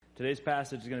Today's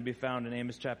passage is going to be found in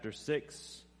Amos chapter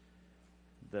 6.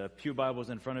 The pew Bibles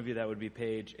in front of you, that would be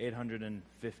page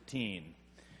 815.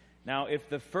 Now, if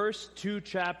the first two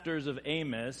chapters of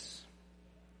Amos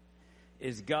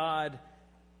is God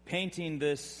painting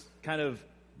this kind of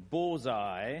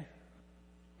bullseye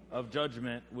of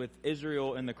judgment with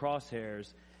Israel in the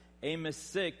crosshairs, Amos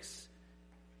 6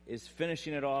 is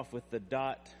finishing it off with the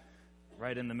dot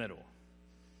right in the middle.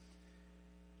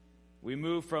 We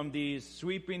move from these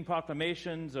sweeping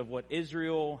proclamations of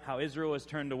how Israel has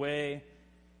turned away,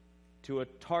 to a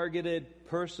targeted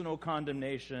personal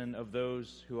condemnation of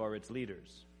those who are its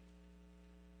leaders.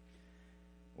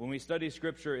 When we study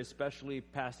Scripture, especially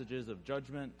passages of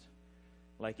judgment,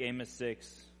 like Amos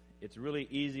 6, it's really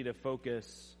easy to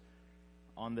focus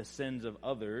on the sins of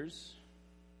others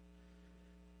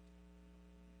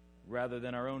rather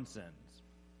than our own sins.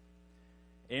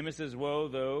 Amos's woe,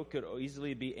 though, could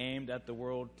easily be aimed at the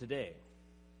world today.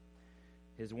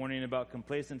 His warning about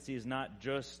complacency is not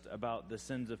just about the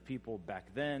sins of people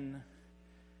back then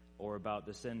or about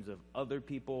the sins of other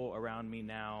people around me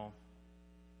now.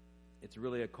 It's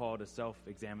really a call to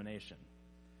self-examination.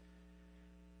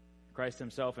 Christ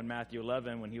himself in Matthew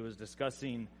 11, when he was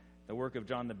discussing the work of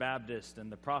John the Baptist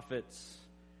and the prophets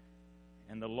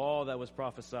and the law that was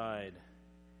prophesied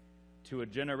to a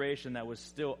generation that was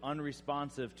still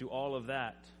unresponsive to all of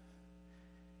that,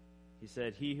 he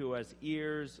said, "He who has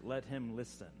ears, let him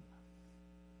listen."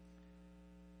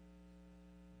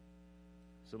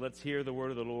 So let's hear the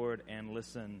word of the Lord and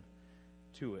listen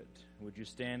to it. Would you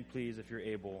stand, please, if you're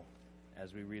able,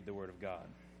 as we read the word of God?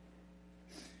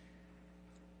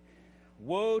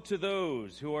 Woe to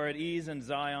those who are at ease in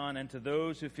Zion and to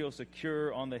those who feel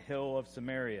secure on the hill of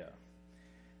Samaria.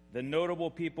 The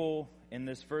notable people in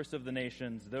this first of the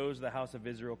nations, those the house of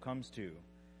Israel comes to.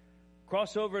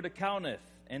 Cross over to Calneth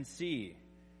and see.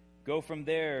 Go from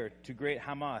there to Great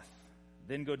Hamath,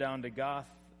 then go down to Gath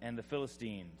and the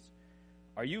Philistines.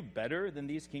 Are you better than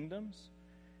these kingdoms?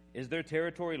 Is their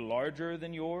territory larger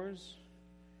than yours?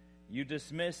 You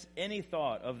dismiss any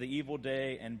thought of the evil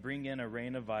day and bring in a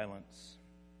reign of violence.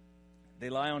 They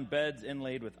lie on beds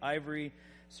inlaid with ivory,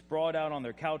 sprawled out on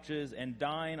their couches, and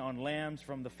dine on lambs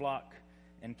from the flock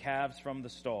and calves from the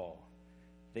stall.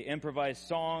 They improvise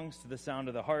songs to the sound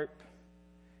of the harp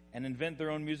and invent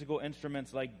their own musical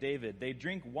instruments like David. They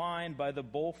drink wine by the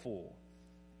bowlful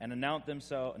and anoint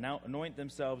themselves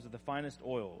with the finest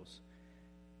oils,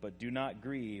 but do not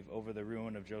grieve over the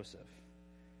ruin of Joseph.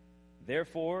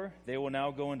 Therefore, they will now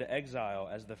go into exile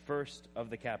as the first of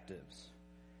the captives,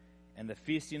 and the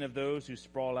feasting of those who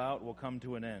sprawl out will come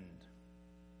to an end.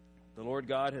 The Lord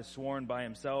God has sworn by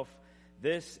himself,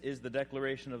 this is the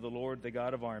declaration of the Lord, the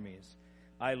God of armies.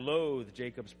 I loathe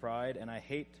Jacob's pride, and I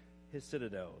hate his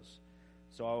citadels.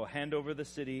 So I will hand over the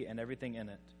city and everything in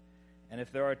it. And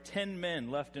if there are 10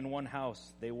 men left in one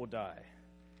house, they will die.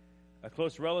 A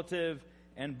close relative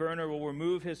and burner will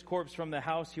remove his corpse from the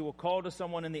house. He will call to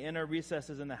someone in the inner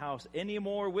recesses in the house, "Any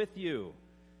more with you?"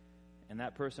 And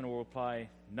that person will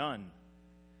reply, "None."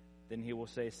 Then he will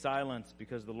say, "Silence,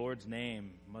 because the Lord's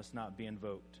name must not be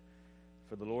invoked.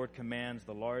 For the Lord commands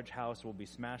the large house will be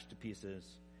smashed to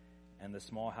pieces and the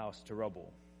small house to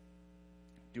rubble.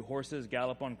 Do horses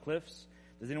gallop on cliffs?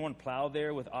 Does anyone plow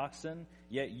there with oxen?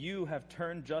 Yet you have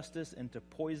turned justice into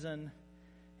poison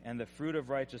and the fruit of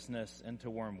righteousness into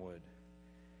wormwood.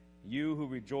 You who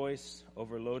rejoice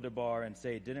over Lo-debar and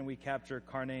say, didn't we capture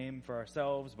Karnaim for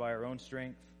ourselves by our own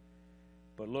strength?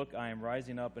 But look, I am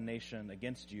rising up a nation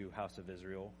against you, house of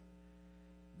Israel.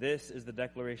 This is the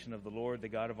declaration of the Lord, the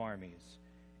God of armies,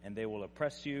 and they will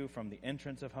oppress you from the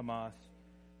entrance of Hamath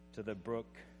to the brook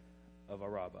of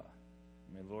Arabah.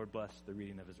 May the Lord bless the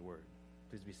reading of his word.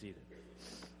 Please be seated.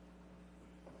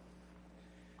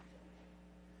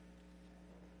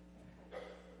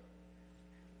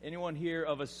 Anyone here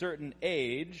of a certain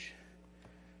age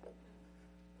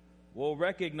will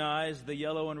recognize the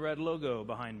yellow and red logo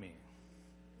behind me.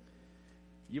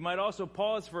 You might also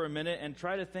pause for a minute and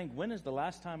try to think, when is the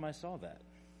last time I saw that?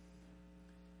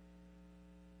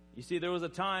 You see, there was a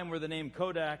time where the name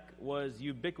Kodak was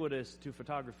ubiquitous to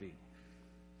photography.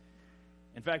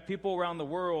 In fact, people around the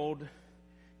world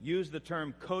use the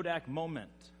term Kodak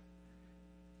moment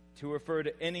to refer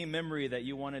to any memory that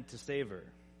you wanted to savor.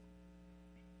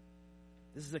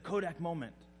 This is a Kodak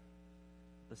moment.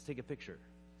 Let's take a picture.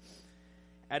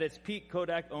 At its peak,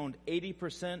 Kodak owned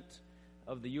 80%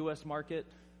 of the U.S. market,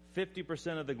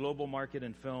 50% of the global market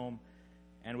in film,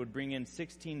 and would bring in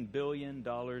 $16 billion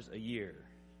a year.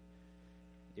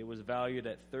 It was valued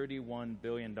at $31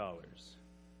 billion.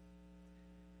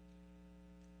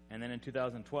 And then in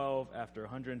 2012, after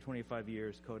 125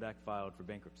 years, Kodak filed for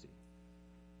bankruptcy.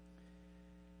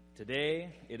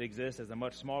 Today, it exists as a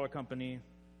much smaller company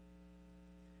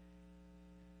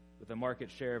with a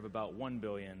market share of about $1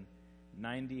 billion,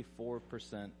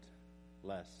 94%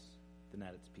 less than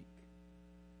at its peak.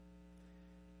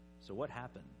 So what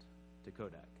happened to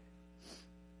Kodak?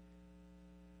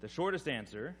 The shortest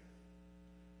answer,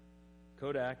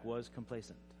 Kodak was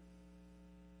complacent.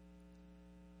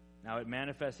 Now, it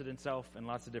manifested itself in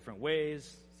lots of different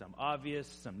ways, some obvious,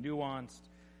 some nuanced.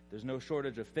 There's no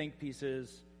shortage of think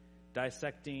pieces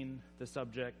dissecting the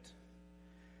subject.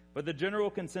 But the general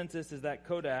consensus is that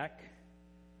Kodak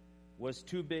was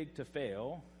too big to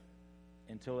fail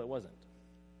until it wasn't.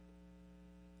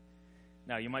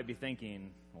 Now, you might be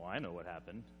thinking, well, I know what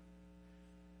happened.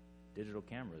 Digital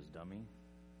cameras, dummy.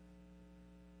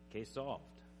 Case solved.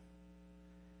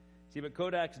 See, but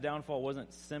Kodak's downfall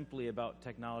wasn't simply about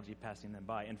technology passing them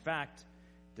by. In fact,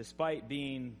 despite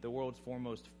being the world's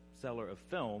foremost seller of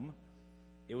film,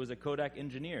 it was a Kodak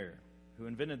engineer who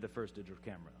invented the first digital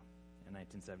camera in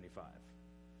 1975.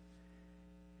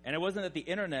 And it wasn't that the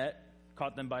internet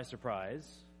caught them by surprise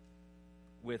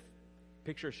with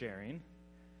picture sharing,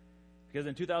 because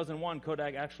in 2001,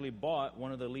 Kodak actually bought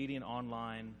one of the leading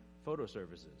online photo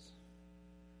services.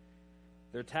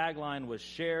 Their tagline was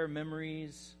 "Share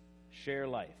memories, share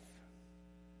life."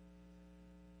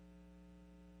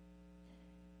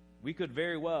 We could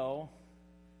very well,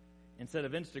 instead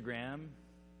of Instagram,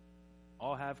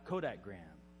 all have Kodakgram.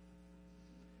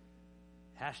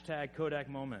 Hashtag Kodak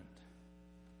moment.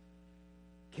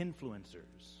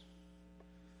 Kinfluencers.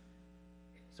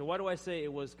 So why do I say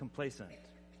it was complacent?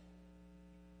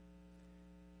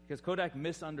 Because Kodak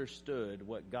misunderstood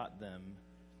what got them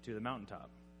to the mountaintop.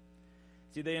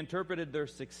 See, they interpreted their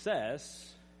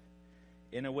success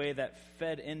in a way that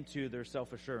fed into their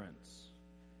self-assurance,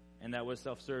 and that was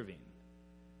self-serving.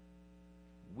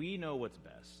 We know what's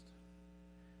best.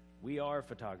 We are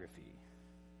photography.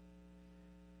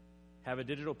 Have a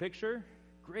digital picture?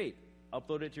 Great.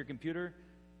 Upload it to your computer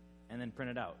and then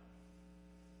print it out.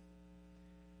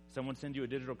 Someone sends you a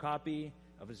digital copy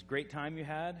of this great time you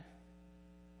had?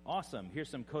 Awesome. Here's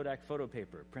some Kodak photo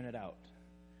paper. Print it out.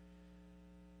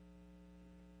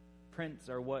 Prints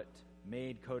are what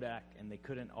made Kodak, and they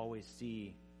couldn't always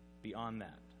see beyond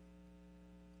that.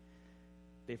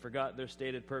 They forgot their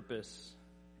stated purpose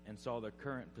and saw their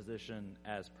current position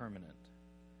as permanent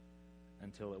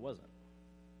until it wasn't.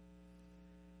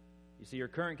 You see, your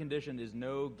current condition is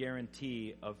no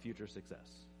guarantee of future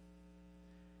success.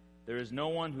 There is no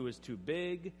one who is too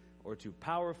big or too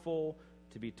powerful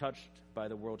to be touched by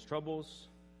the world's troubles,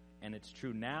 and it's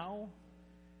true now,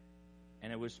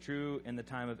 and it was true in the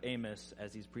time of Amos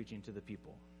as he's preaching to the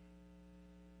people.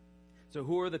 So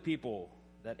who are the people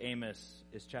that Amos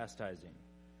is chastising?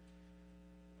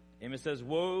 Amos says,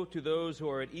 "Woe to those who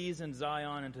are at ease in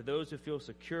Zion and to those who feel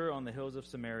secure on the hills of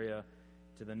Samaria,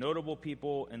 to the notable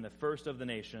people in the first of the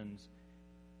nations,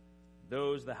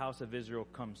 those the house of Israel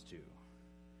comes to."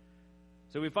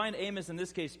 So we find Amos in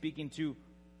this case speaking to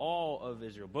all of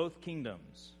Israel, both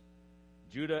kingdoms,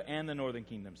 Judah and the northern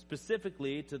kingdom,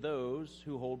 specifically to those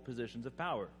who hold positions of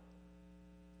power.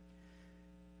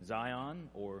 Zion,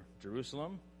 or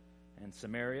Jerusalem, and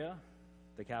Samaria,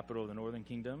 the capital of the northern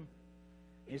kingdom.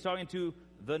 He's talking to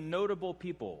the notable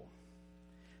people.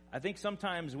 I think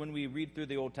sometimes when we read through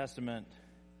the Old Testament,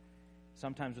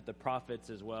 sometimes with the prophets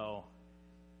as well,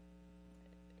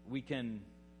 we can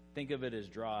think of it as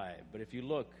dry. But if you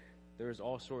look, there's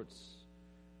all sorts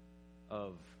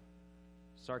of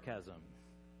sarcasm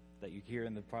that you hear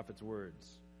in the prophet's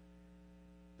words.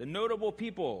 The notable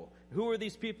people. Who are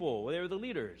these people? Well, they were the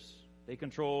leaders. They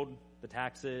controlled the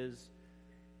taxes,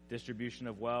 distribution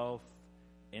of wealth,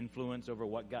 influence over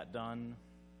what got done.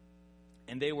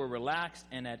 And they were relaxed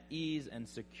and at ease and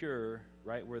secure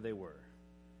right where they were.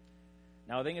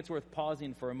 Now, I think it's worth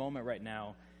pausing for a moment right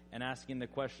now and asking the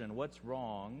question, what's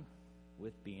wrong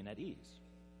with being at ease?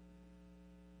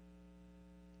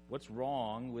 What's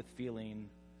wrong with feeling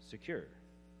secure?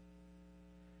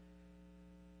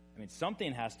 I mean,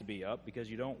 something has to be up because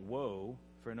you don't woe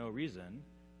for no reason,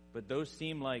 but those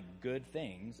seem like good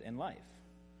things in life.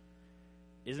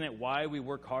 Isn't it why we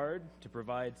work hard to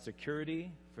provide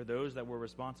security for those that we're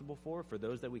responsible for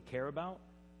those that we care about?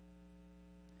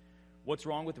 What's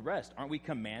wrong with rest? Aren't we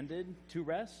commanded to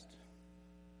rest?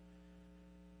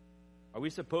 Are we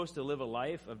supposed to live a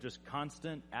life of just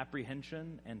constant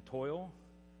apprehension and toil?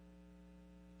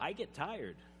 I get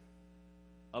tired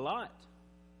a lot.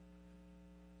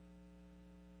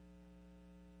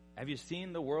 Have you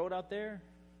seen the world out there?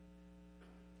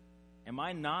 Am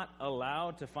I not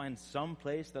allowed to find some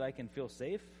place that I can feel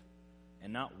safe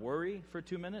and not worry for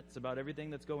 2 minutes about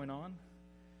everything that's going on?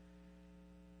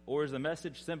 Or is the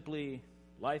message simply,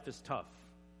 life is tough,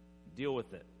 deal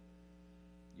with it,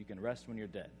 you can rest when you're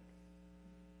dead?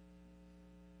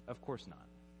 Of course not.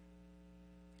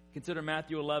 Consider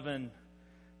Matthew 11,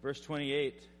 verse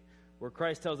 28, where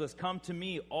Christ tells us, "Come to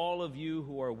me, all of you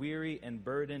who are weary and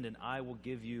burdened, and I will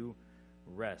give you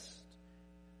rest."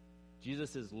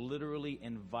 Jesus is literally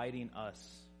inviting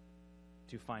us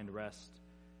to find rest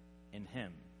in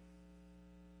Him.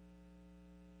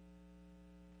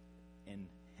 In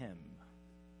Him.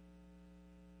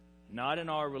 Not in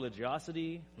our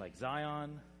religiosity, like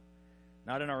Zion,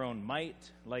 not in our own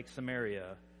might, like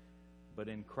Samaria, but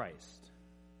in Christ.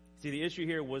 See, the issue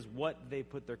here was what they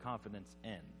put their confidence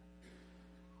in.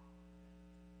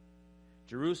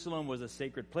 Jerusalem was a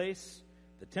sacred place.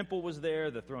 The temple was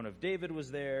there. The throne of David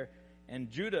was there. And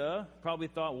Judah probably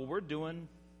thought, well, we're doing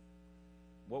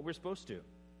what we're supposed to.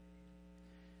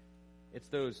 It's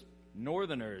those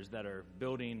northerners that are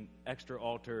building extra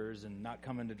altars and not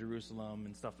coming to Jerusalem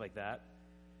and stuff like that.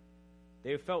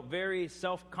 They felt very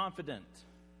self-confident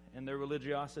in their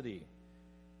religiosity,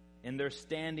 in their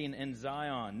standing in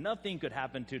Zion. Nothing could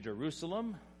happen to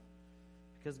Jerusalem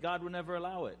because God would never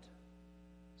allow it.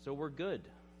 So we're good.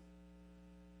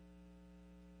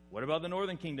 What about the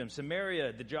northern kingdom?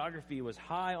 Samaria, the geography was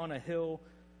high on a hill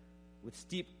with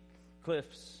steep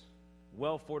cliffs,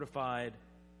 well fortified.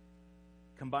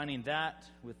 Combining that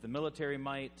with the military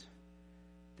might,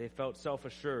 they felt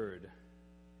self-assured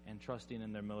and trusting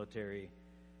in their military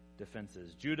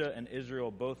defenses. Judah and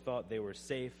Israel both thought they were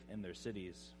safe in their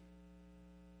cities.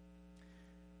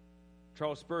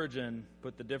 Charles Spurgeon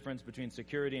put the difference between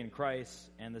security in Christ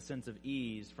and the sense of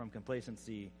ease from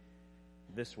complacency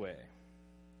this way.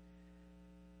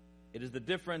 It is the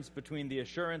difference between the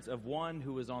assurance of one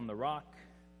who is on the rock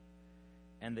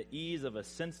and the ease of a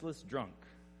senseless drunk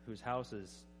whose house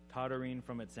is tottering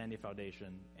from its sandy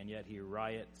foundation, and yet he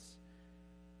riots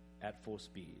at full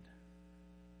speed.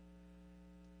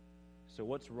 So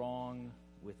what's wrong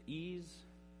with ease?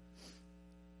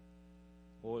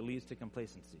 Well, it leads to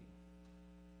complacency.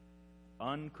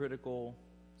 Uncritical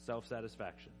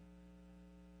self-satisfaction.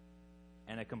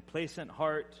 And a complacent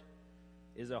heart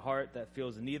is a heart that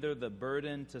feels neither the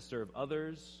burden to serve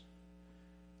others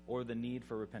or the need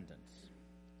for repentance.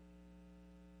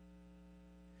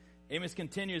 Amos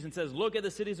continues and says, look at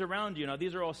the cities around you. Now,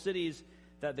 these are all cities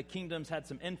that the kingdoms had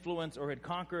some influence or had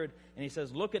conquered. And he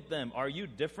says, look at them. Are you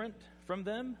different from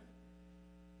them?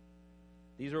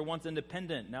 These were once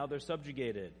independent. Now they're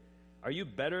subjugated. Are you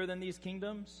better than these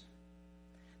kingdoms?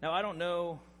 Now, I don't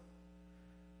know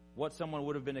what someone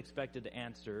would have been expected to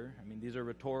answer. I mean, these are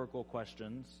rhetorical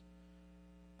questions,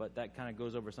 but that kind of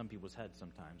goes over some people's heads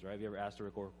sometimes, right? Have you ever asked a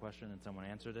rhetorical question and someone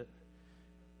answered it?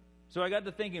 So I got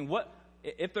to thinking, what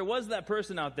if there was that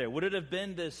person out there? Would it have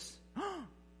been this,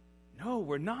 no,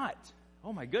 we're not.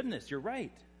 Oh my goodness, you're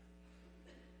right.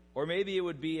 Or maybe it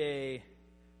would be a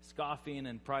scoffing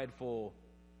and prideful,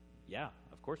 yeah,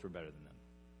 of course we're better than them.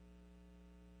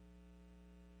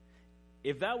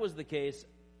 If that was the case,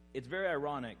 it's very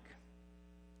ironic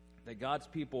that God's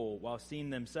people, while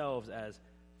seeing themselves as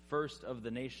first of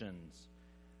the nations,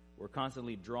 were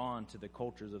constantly drawn to the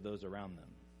cultures of those around them.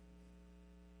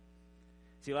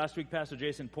 See, last week Pastor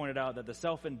Jason pointed out that the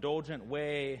self-indulgent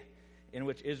way in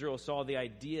which Israel saw the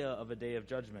idea of a day of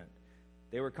judgment,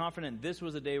 they were confident this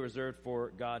was a day reserved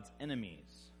for God's enemies.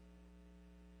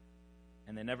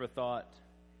 And they never thought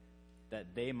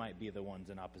that they might be the ones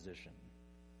in opposition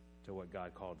to what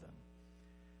God called them.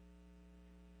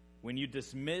 When you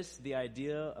dismiss the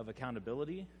idea of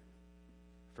accountability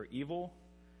for evil,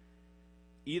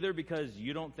 either because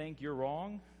you don't think you're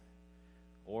wrong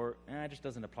or it just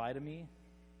doesn't apply to me,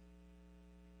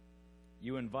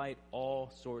 you invite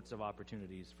all sorts of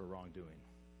opportunities for wrongdoing.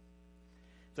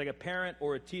 It's like a parent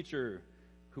or a teacher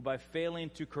who, by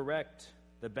failing to correct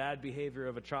the bad behavior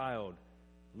of a child,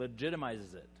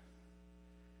 legitimizes it,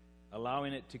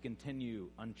 allowing it to continue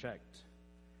unchecked.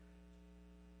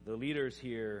 The leaders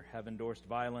here have endorsed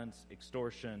violence,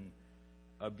 extortion,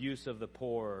 abuse of the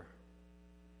poor,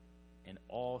 and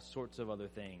all sorts of other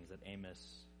things that Amos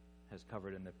has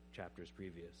covered in the chapters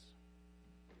previous.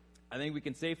 I think we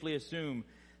can safely assume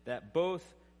that both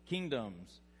kingdoms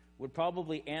would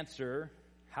probably answer,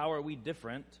 how are we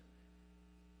different,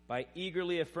 by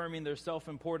eagerly affirming their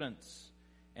self-importance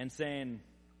and saying,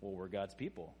 well, we're God's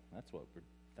people. That's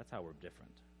how we're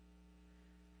different.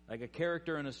 Like a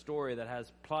character in a story that has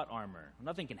plot armor.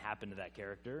 Nothing can happen to that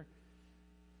character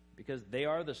because they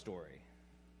are the story.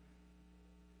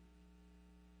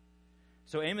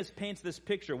 So Amos paints this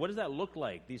picture. What does that look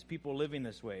like, these people living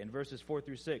this way, in verses 4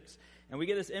 through 6? And we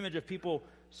get this image of people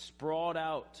sprawled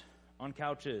out on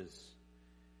couches,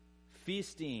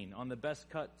 feasting on the best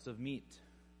cuts of meat,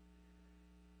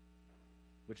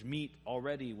 which meat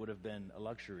already would have been a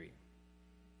luxury.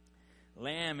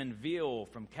 Lamb and veal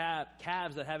from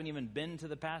calves that haven't even been to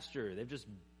the pasture. They're just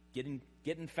getting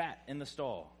fat in the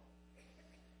stall.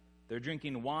 They're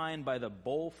drinking wine by the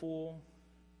bowlful.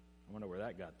 I wonder where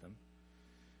that got them.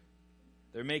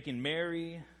 They're making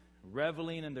merry,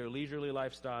 reveling in their leisurely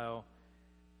lifestyle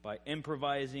by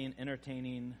improvising,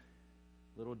 entertaining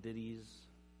little ditties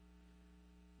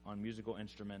on musical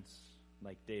instruments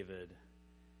like David,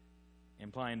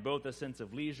 implying both a sense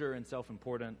of leisure and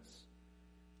self-importance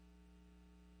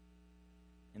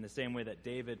in the same way that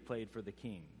David played for the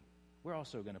king. We're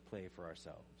also going to play for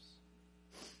ourselves.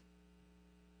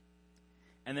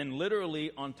 And then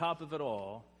literally on top of it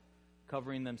all,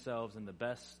 covering themselves in the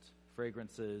best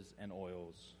fragrances and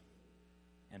oils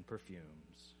and perfumes,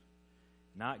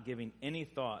 not giving any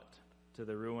thought to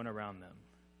the ruin around them,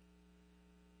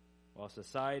 while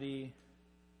society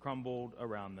crumbled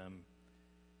around them,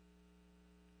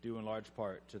 due in large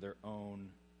part to their own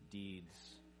deeds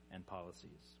and policies.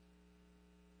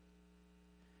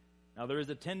 Now, there is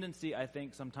a tendency, I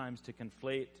think, sometimes to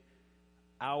conflate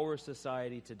our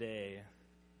society today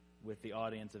with the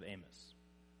audience of Amos.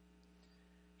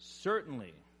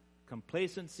 Certainly,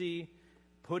 complacency,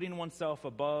 putting oneself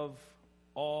above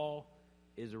all,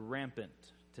 is rampant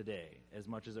today as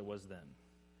much as it was then.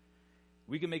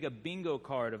 We can make a bingo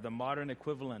card of the modern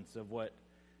equivalents of what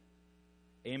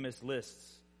Amos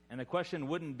lists, and the question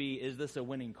wouldn't be, is this a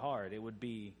winning card? It would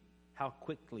be, how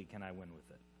quickly can I win with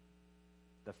it?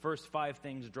 The first 5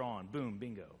 things drawn, boom,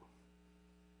 bingo.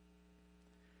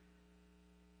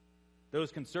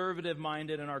 Those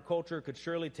conservative-minded in our culture could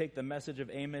surely take the message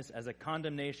of Amos as a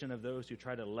condemnation of those who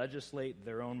try to legislate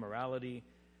their own morality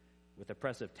with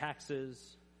oppressive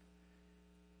taxes,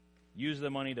 use the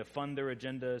money to fund their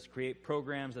agendas, create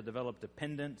programs that develop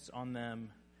dependence on them,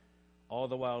 all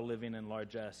the while living in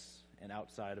largesse and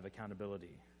outside of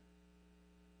accountability.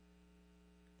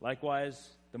 Likewise,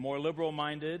 the more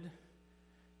liberal-minded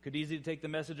could easily take the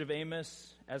message of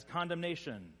Amos as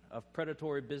condemnation of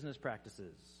predatory business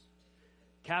practices,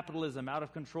 capitalism out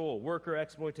of control, worker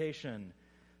exploitation.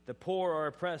 The poor are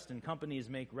oppressed and companies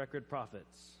make record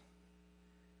profits.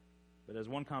 But as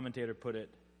one commentator put it,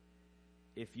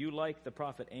 if you like the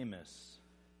prophet Amos,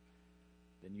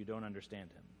 then you don't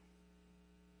understand him.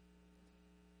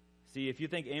 See, if you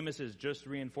think Amos is just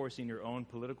reinforcing your own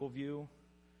political view,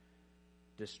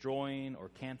 destroying or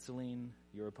canceling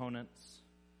your opponents,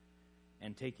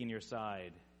 and taking your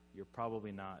side, you're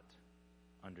probably not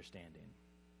understanding.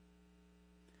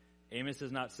 Amos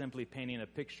is not simply painting a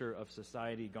picture of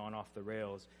society gone off the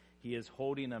rails. He is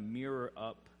holding a mirror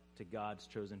up to God's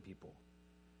chosen people.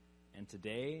 And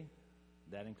today,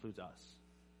 that includes us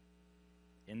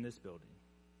in this building.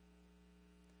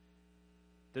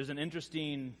 There's an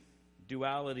interesting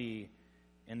duality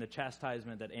in the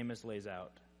chastisement that Amos lays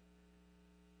out.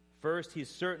 First, he's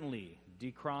certainly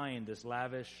decrying this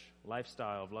lavish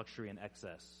lifestyle of luxury and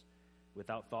excess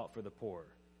without thought for the poor.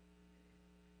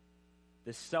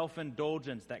 This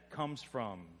self-indulgence that comes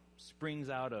from, springs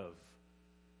out of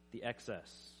the excess,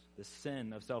 the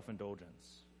sin of self-indulgence.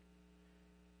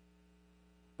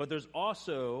 But there's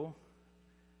also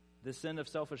the sin of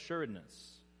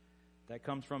self-assuredness that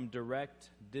comes from direct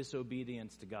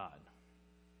disobedience to God.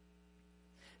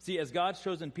 See, as God's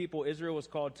chosen people, Israel was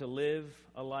called to live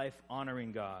a life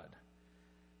honoring God.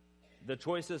 The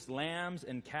choicest lambs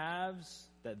and calves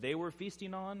that they were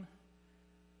feasting on,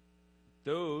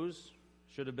 those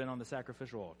should have been on the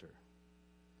sacrificial altar.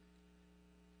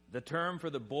 The term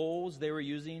for the bowls they were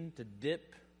using to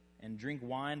dip and drink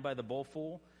wine by the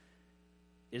bowlful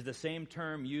is the same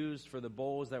term used for the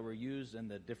bowls that were used in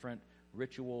the different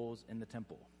rituals in the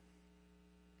temple.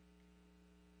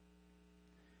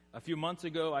 A few months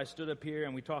ago, I stood up here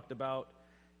and we talked about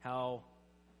how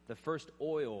the first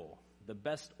oil, the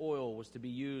best oil, was to be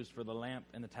used for the lamp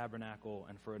in the tabernacle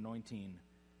and for anointing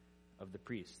of the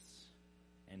priests.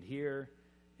 And here,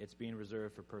 it's being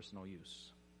reserved for personal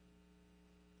use.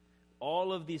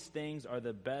 All of these things are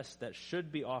the best that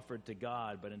should be offered to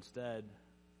God, but instead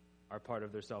are part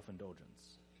of their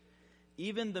self-indulgence.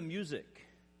 Even the music,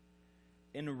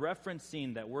 in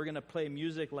referencing that we're going to play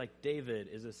music like David,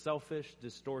 is a selfish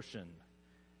distortion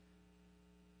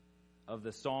of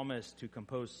the psalmist who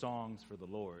composed songs for the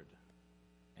Lord,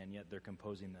 and yet they're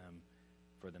composing them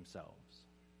for themselves.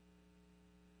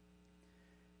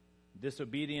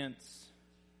 Disobedience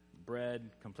bred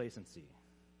complacency.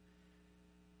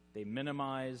 They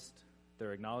minimized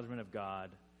their acknowledgement of God,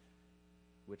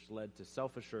 which led to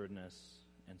self-assuredness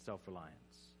and self-reliance.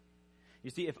 You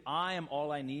see, if I am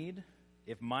all I need,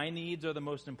 if my needs are the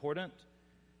most important,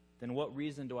 then what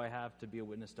reason do I have to be a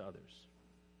witness to others?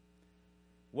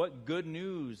 What good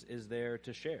news is there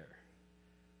to share?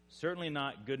 Certainly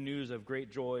not good news of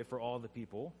great joy for all the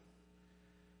people.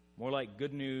 More like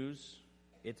good news,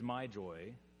 it's my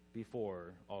joy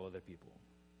before all other people.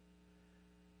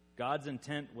 God's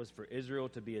intent was for Israel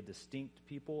to be a distinct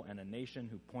people and a nation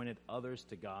who pointed others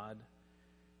to God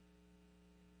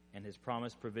and his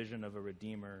promised provision of a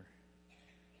Redeemer.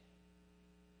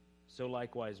 So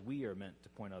likewise, we are meant to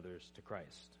point others to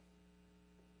Christ.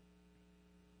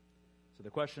 So the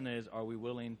question is, are we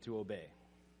willing to obey?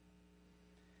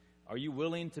 Are you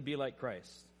willing to be like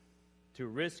Christ? To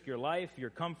risk your life, your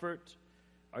comfort?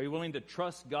 Are you willing to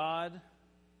trust God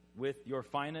with your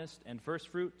finest and first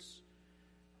fruits?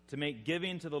 To make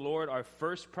giving to the Lord our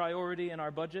first priority in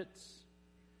our budgets,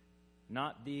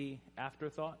 not the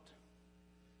afterthought?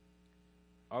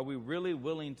 Are we really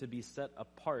willing to be set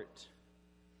apart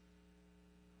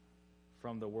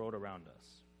from the world around us?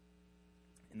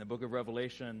 In the book of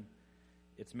Revelation,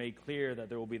 it's made clear that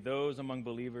there will be those among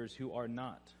believers who are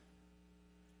not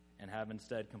and have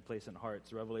instead complacent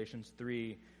hearts. Revelations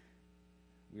 3,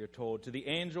 we are told, "To the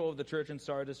angel of the church in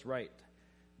Sardis write,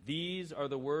 these are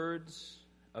the words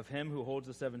of him who holds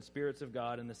the 7 spirits of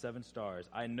God and the 7 stars.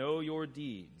 I know your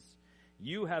deeds.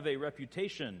 You have a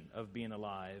reputation of being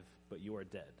alive, but you are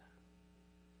dead.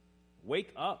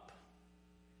 Wake up.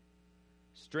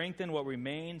 Strengthen what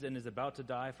remains and is about to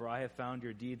die, for I have found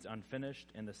your deeds unfinished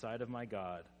in the sight of my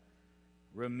God.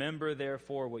 Remember,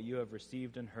 therefore, what you have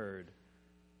received and heard.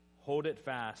 Hold it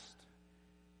fast.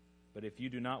 But if you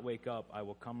do not wake up, I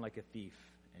will come like a thief,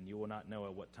 and you will not know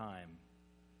at what time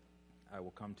I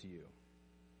will come to you."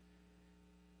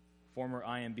 Former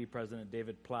IMB President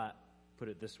David Platt put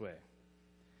it this way: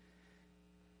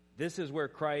 "This is where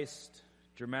Christ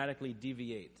dramatically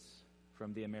deviates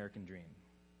from the American dream.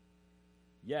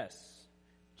 Yes,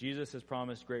 Jesus has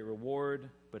promised great reward,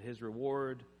 but his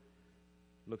reward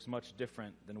looks much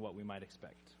different than what we might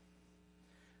expect.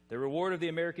 The reward of the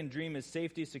American dream is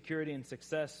safety, security, and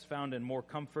success found in more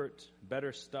comfort,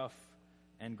 better stuff,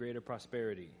 and greater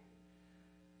prosperity.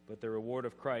 But the reward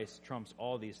of Christ trumps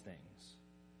all these things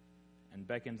and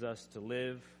beckons us to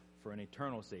live for an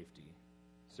eternal safety,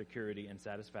 security, and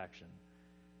satisfaction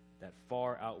that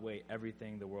far outweigh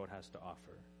everything the world has to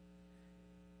offer.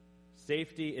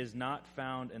 Safety is not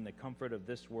found in the comfort of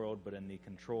this world, but in the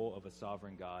control of a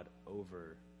sovereign God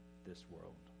over this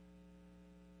world."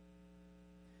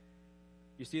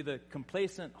 You see, the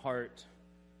complacent heart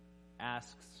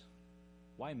asks,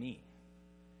 why me?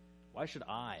 Why should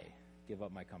I give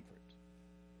up my comfort?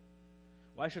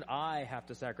 Why should I have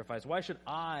to sacrifice? Why should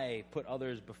I put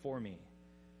others before me?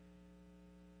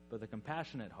 But the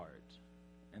compassionate heart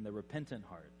and the repentant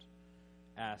heart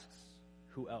asks,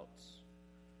 who else?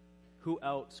 Who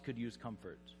else could use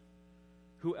comfort?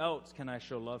 Who else can I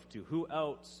show love to? Who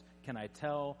else can I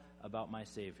tell about my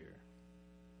Savior?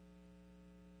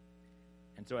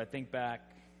 And so I think back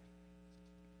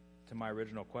to my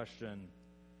original question,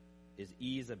 is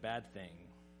ease a bad thing?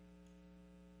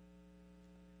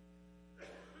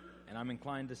 And I'm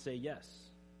inclined to say yes.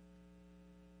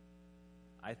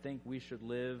 I think we should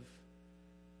live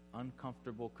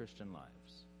uncomfortable Christian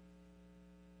lives,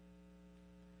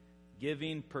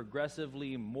 giving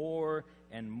progressively more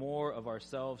and more of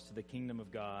ourselves to the kingdom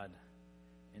of God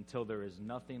until there is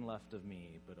nothing left of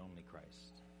me but only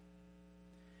Christ.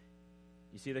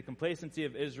 You see, the complacency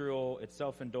of Israel, its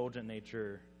self-indulgent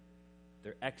nature,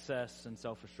 their excess and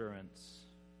self-assurance,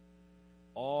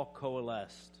 all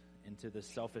coalesced into this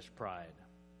selfish pride.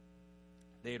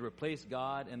 They had replaced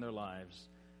God in their lives,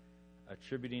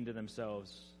 attributing to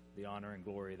themselves the honor and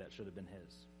glory that should have been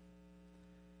his.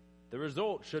 The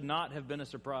result should not have been a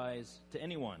surprise to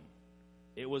anyone.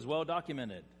 It was well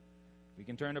documented. We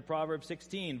can turn to Proverbs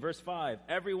 16, verse 5.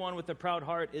 "Everyone with a proud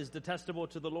heart is detestable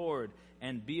to the Lord,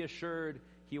 and be assured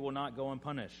he will not go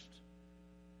unpunished."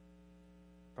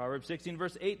 Proverbs 16,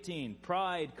 verse 18.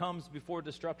 "Pride comes before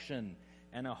destruction,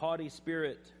 and a haughty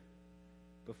spirit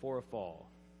before a fall."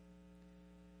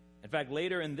 In fact,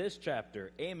 later in this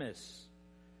chapter, Amos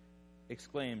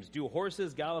exclaims, "Do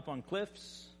horses gallop on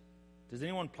cliffs? Does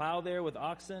anyone plow there with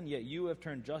oxen? Yet you have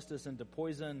turned justice into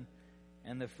poison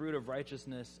and the fruit of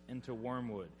righteousness into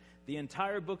wormwood." The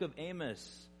entire book of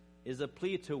Amos is a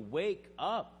plea to wake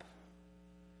up.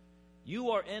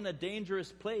 You are in a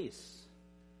dangerous place.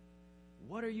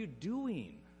 What are you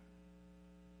doing?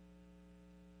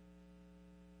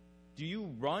 Do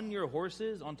you run your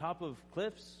horses on top of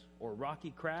cliffs or rocky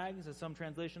crags, as some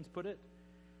translations put it?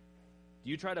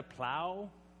 Do you try to plow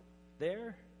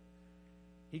there?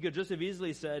 He could just have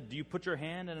easily said, do you put your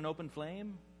hand in an open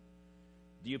flame?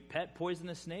 Do you pet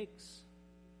poisonous snakes?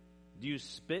 Do you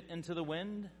spit into the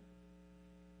wind?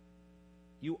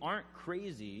 You aren't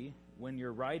crazy when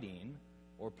you're riding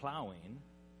or plowing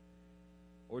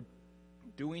or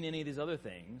doing any of these other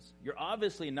things. You're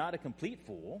obviously not a complete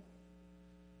fool.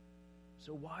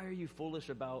 So why are you foolish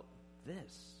about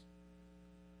this?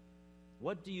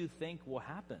 What do you think will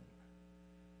happen?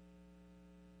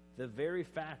 The very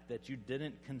fact that you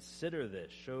didn't consider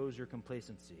this shows your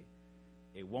complacency.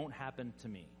 It won't happen to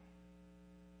me.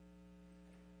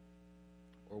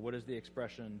 Or what is the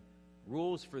expression?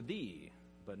 Rules for thee,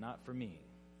 but not for me.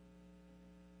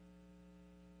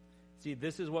 See,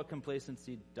 this is what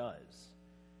complacency does.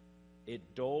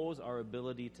 It dulls our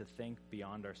ability to think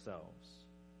beyond ourselves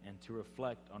and to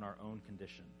reflect on our own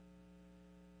condition.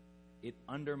 It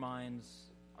undermines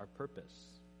our purpose.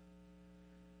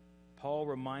 Paul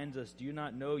reminds us, do you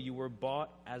not know you were bought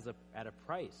at a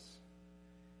price?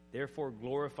 Therefore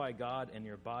glorify God in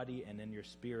your body and in your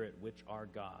spirit, which are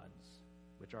God's,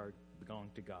 which are belong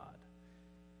to God.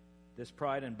 This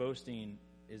pride and boasting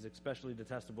is especially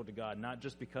detestable to God, not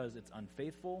just because it's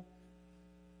unfaithful,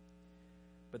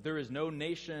 but there is no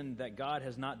nation that God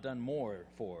has not done more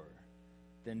for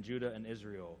than Judah and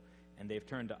Israel. And they've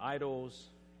turned to idols,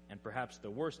 and perhaps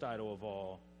the worst idol of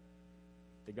all,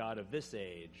 the God of this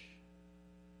age,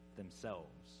 themselves.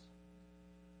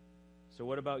 So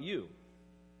what about you?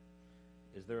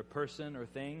 Is there a person or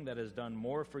thing that has done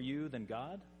more for you than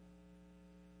God?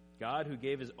 God who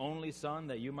gave his only Son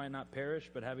that you might not perish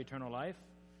but have eternal life?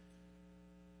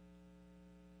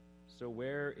 So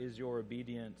where is your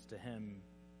obedience to him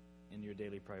in your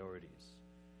daily priorities?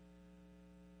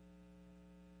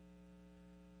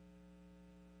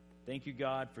 Thank you,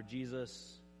 God, for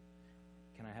Jesus.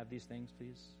 Can I have these things,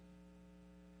 please?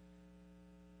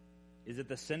 Is it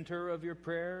the center of your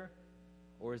prayer,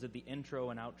 or is it the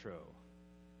intro and outro?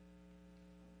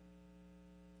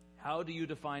 How do you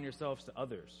define yourselves to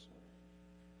others?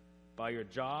 By your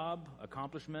job,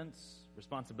 accomplishments,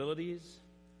 responsibilities,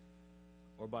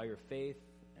 or by your faith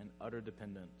and utter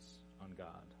dependence on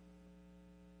God?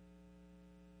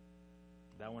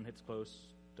 That one hits close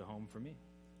to home for me.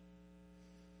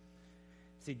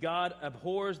 See, God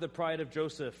abhors the pride of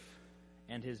Joseph,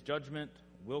 and his judgment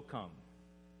will come.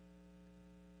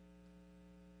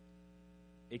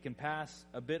 It can pass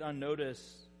a bit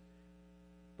unnoticed,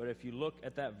 but if you look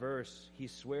at that verse, he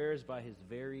swears by his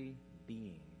very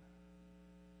being.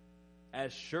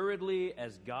 As assuredly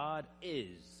as God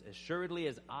is, as assuredly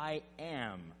as I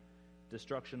am,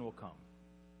 destruction will come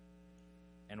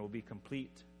and will be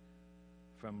complete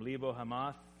from Lebo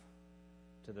Hamath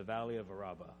to the valley of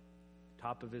Arabah,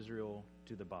 top of Israel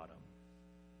to the bottom.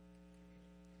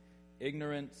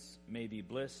 Ignorance may be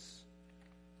bliss,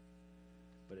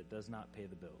 but it does not pay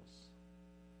the bills.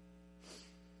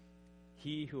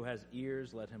 He who has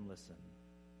ears, let him listen.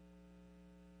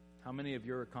 How many of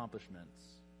your accomplishments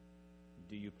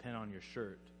do you pin on your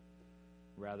shirt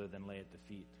rather than lay at the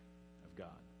feet of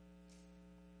God?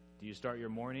 Do you start your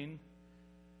morning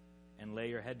and lay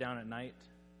your head down at night,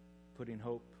 putting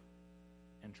hope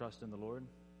and trust in the Lord?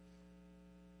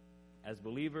 As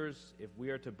believers, if we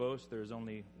are to boast, there is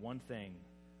only one thing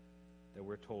that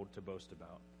we're told to boast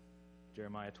about.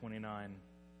 Jeremiah 29,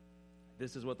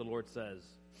 this is what the Lord says.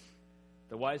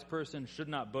 The wise person should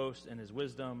not boast in his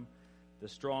wisdom. The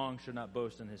strong should not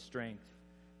boast in his strength.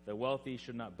 The wealthy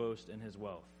should not boast in his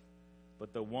wealth.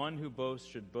 But the one who boasts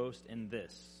should boast in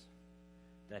this,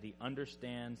 that he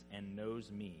understands and knows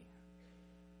me,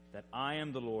 that I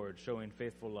am the Lord, showing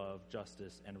faithful love,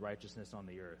 justice, and righteousness on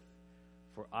the earth.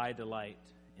 For I delight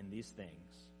in these things.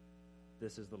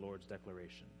 This is the Lord's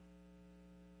declaration.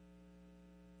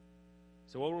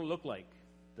 So what will it look like,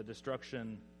 the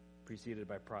destruction preceded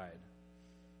by pride?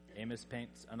 Amos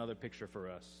paints another picture for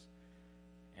us,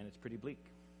 and it's pretty bleak.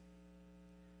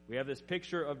 We have this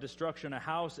picture of destruction. A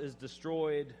house is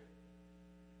destroyed,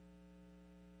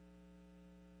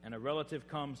 and a relative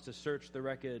comes to search the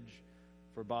wreckage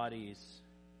for bodies,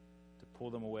 to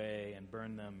pull them away and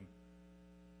burn them.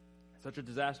 Such a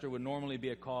disaster would normally be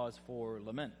a cause for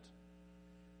lament.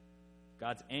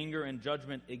 God's anger and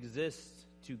judgment exists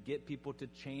to get people to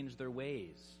change their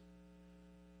ways,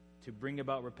 to bring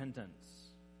about repentance.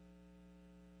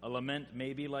 A lament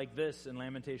may be like this in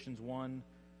Lamentations 1,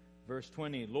 verse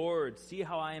 20. Lord, see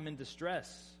how I am in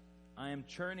distress. I am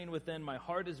churning within. My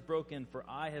heart is broken, for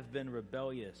I have been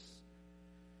rebellious.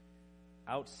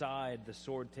 Outside, the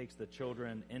sword takes the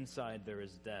children. Inside, there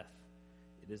is death.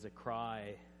 It is a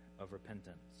cry of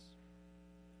repentance.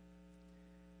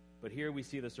 But here we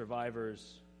see the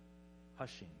survivors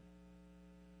hushing.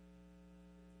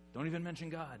 Don't even mention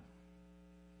God.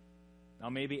 Now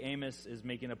maybe Amos is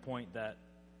making a point that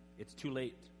it's too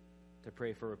late to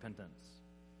pray for repentance.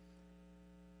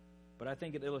 But I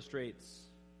think it illustrates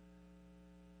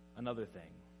another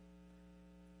thing.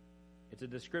 It's a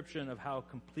description of how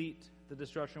complete the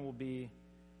destruction will be,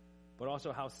 but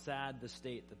also how sad the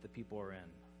state that the people are in.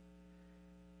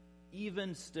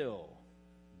 Even still,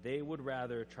 they would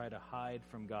rather try to hide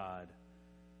from God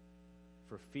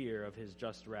for fear of his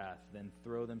just wrath than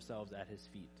throw themselves at his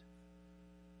feet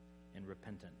in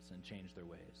repentance and change their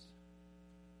ways.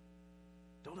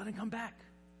 Don't let him come back.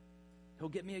 He'll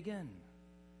get me again.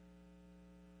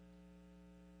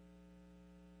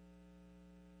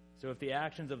 So if the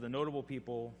actions of the notable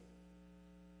people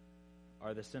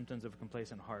are the symptoms of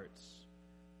complacent hearts,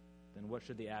 then what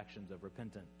should the actions of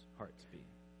repentant hearts be?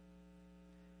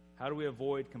 How do we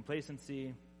avoid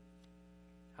complacency?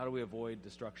 How do we avoid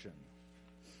destruction?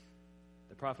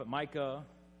 The prophet Micah,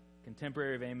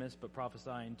 contemporary of Amos, but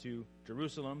prophesying to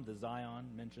Jerusalem, the Zion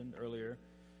mentioned earlier,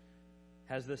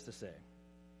 has this to say: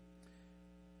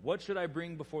 What should I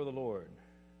bring before the Lord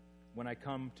when I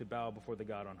come to bow before the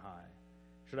God on high?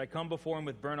 Should I come before him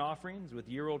with burnt offerings, with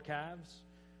year-old calves?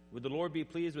 Would the Lord be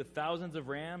pleased with thousands of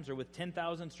rams or with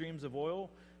 10,000 streams of oil?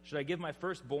 Should I give my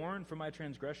firstborn for my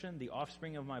transgression, the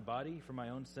offspring of my body for my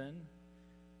own sin?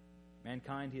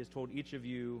 Mankind, he has told each of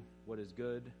you what is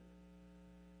good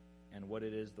and what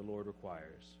it is the Lord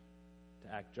requires: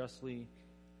 to act justly,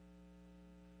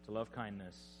 to love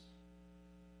kindness,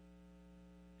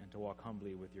 and to walk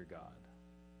humbly with your God.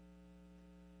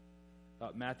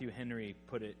 Matthew Henry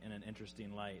put it in an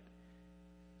interesting light.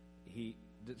 He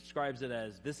describes it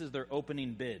as, this is their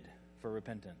opening bid for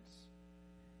repentance.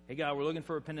 Hey God, we're looking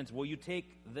for repentance. Will you take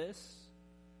this?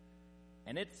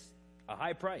 And it's a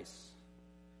high price.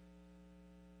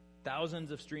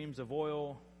 Thousands of streams of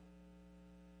oil,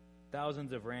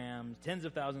 thousands of rams, tens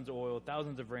of thousands of oil,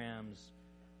 thousands of rams,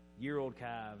 year-old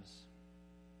calves.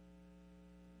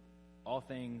 All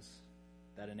things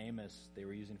that in Amos they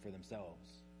were using for themselves.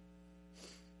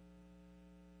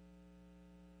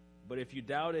 But if you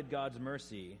doubted God's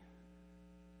mercy,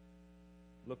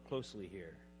 look closely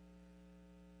here.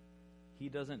 He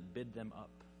doesn't bid them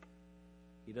up.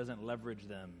 He doesn't leverage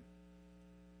them.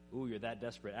 Ooh, you're that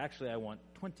desperate. Actually, I want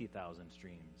 20,000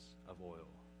 streams of oil.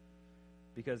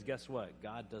 Because guess what?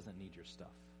 God doesn't need your stuff.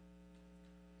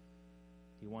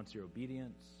 He wants your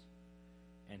obedience,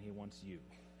 and he wants you.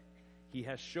 He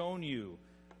has shown you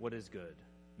what is good.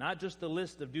 Not just the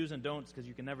list of do's and don'ts, because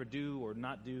you can never do or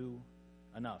not do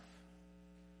enough.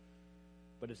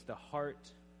 But it's the heart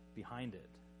behind it.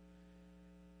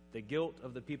 The guilt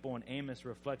of the people in Amos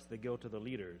reflects the guilt of the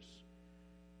leaders.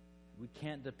 We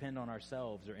can't depend on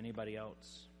ourselves or anybody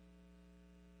else.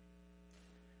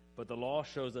 But the law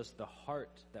shows us the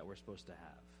heart that we're supposed to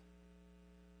have.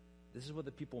 This is what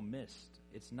the people missed.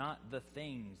 It's not the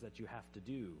things that you have to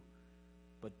do,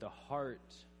 but the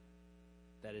heart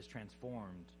that is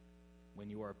transformed when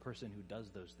you are a person who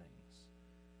does those things.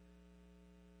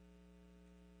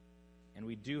 And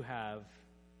we do have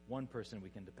one person we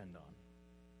can depend on,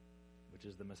 which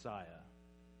is the Messiah,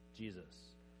 Jesus,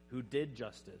 who did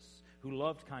justice, who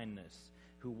loved kindness,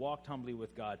 who walked humbly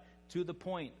with God to the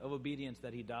point of obedience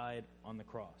that he died on the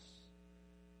cross.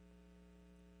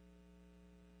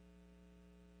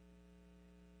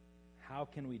 How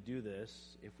can we do this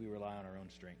if we rely on our own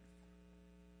strength?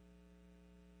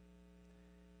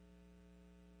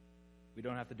 We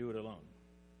don't have to do it alone.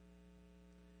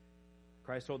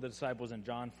 Christ told the disciples in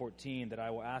John 14 that I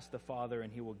will ask the Father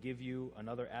and he will give you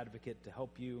another advocate to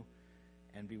help you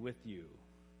and be with you.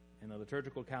 In the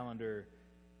liturgical calendar,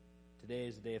 today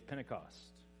is the day of Pentecost,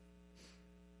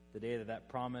 the day that that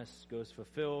promise goes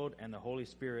fulfilled and the Holy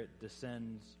Spirit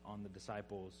descends on the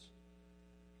disciples.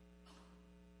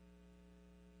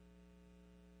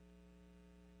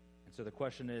 And so the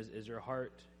question is your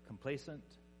heart complacent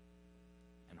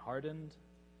and hardened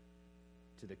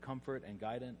to the comfort and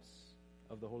guidance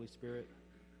of the Holy Spirit?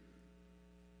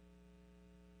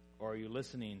 Or are you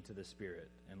listening to the Spirit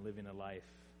and living a life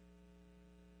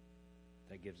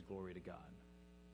that gives glory to God?